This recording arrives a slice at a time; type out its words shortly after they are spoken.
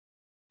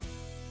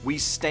We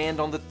stand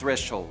on the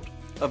threshold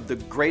of the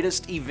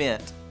greatest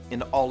event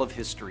in all of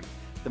history,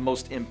 the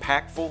most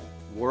impactful,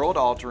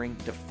 world-altering,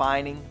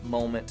 defining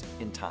moment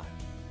in time.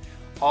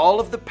 All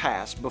of the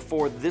past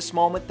before this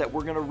moment that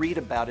we're going to read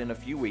about in a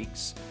few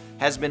weeks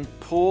has been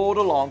pulled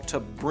along to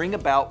bring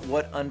about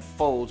what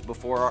unfolds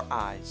before our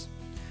eyes.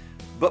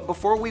 But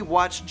before we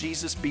watch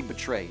Jesus be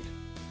betrayed,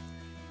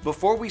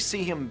 before we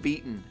see him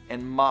beaten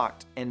and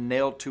mocked and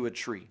nailed to a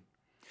tree,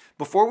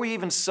 before we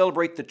even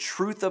celebrate the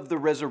truth of the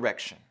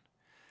resurrection,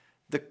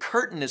 the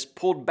curtain is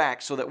pulled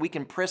back so that we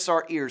can press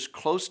our ears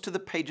close to the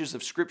pages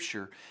of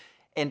Scripture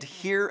and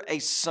hear a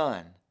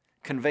son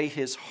convey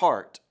his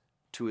heart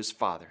to his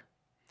Father.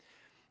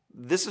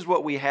 This is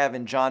what we have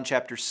in John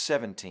chapter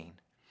 17.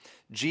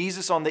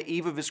 Jesus, on the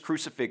eve of his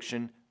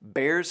crucifixion,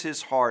 bears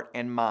his heart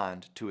and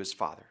mind to his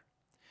Father.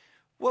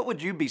 What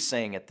would you be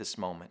saying at this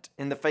moment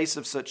in the face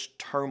of such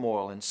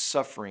turmoil and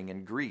suffering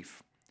and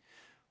grief?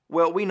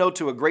 Well, we know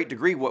to a great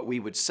degree what we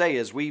would say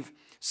as we've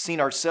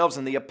seen ourselves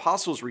in the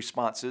apostles'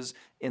 responses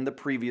in the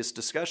previous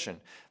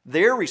discussion.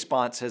 Their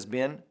response has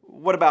been,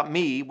 what about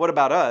me? What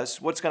about us?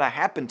 What's going to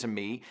happen to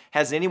me?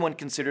 Has anyone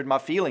considered my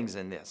feelings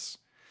in this?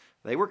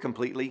 They were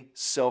completely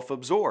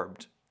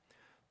self-absorbed.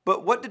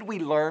 But what did we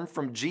learn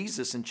from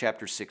Jesus in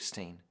chapter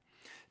 16?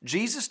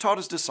 Jesus taught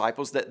his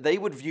disciples that they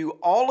would view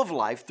all of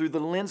life through the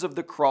lens of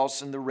the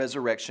cross and the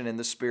resurrection and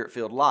the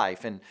Spirit-filled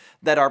life, and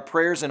that our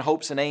prayers and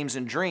hopes and aims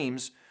and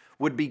dreams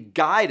would be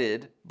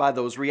guided by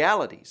those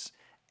realities.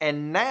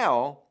 And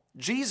now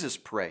Jesus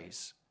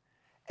prays.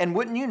 And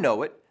wouldn't you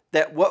know it,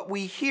 that what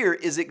we hear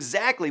is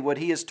exactly what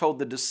he has told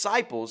the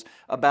disciples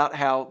about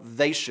how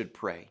they should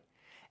pray.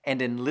 And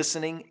in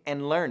listening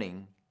and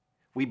learning,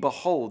 we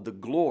behold the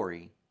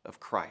glory of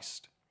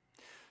Christ.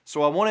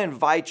 So I want to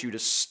invite you to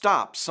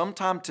stop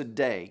sometime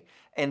today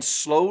and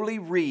slowly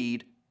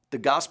read the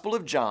Gospel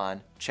of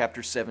John,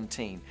 chapter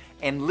 17,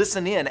 and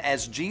listen in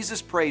as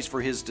Jesus prays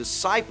for his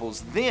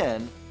disciples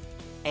then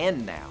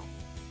and now.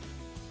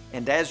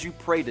 And as you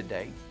pray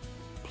today,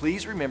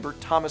 please remember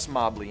Thomas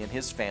Mobley and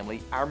his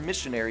family, our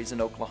missionaries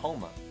in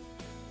Oklahoma.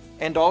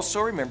 And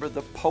also remember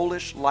the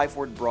Polish Life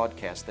Word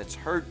broadcast that's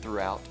heard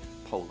throughout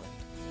Poland.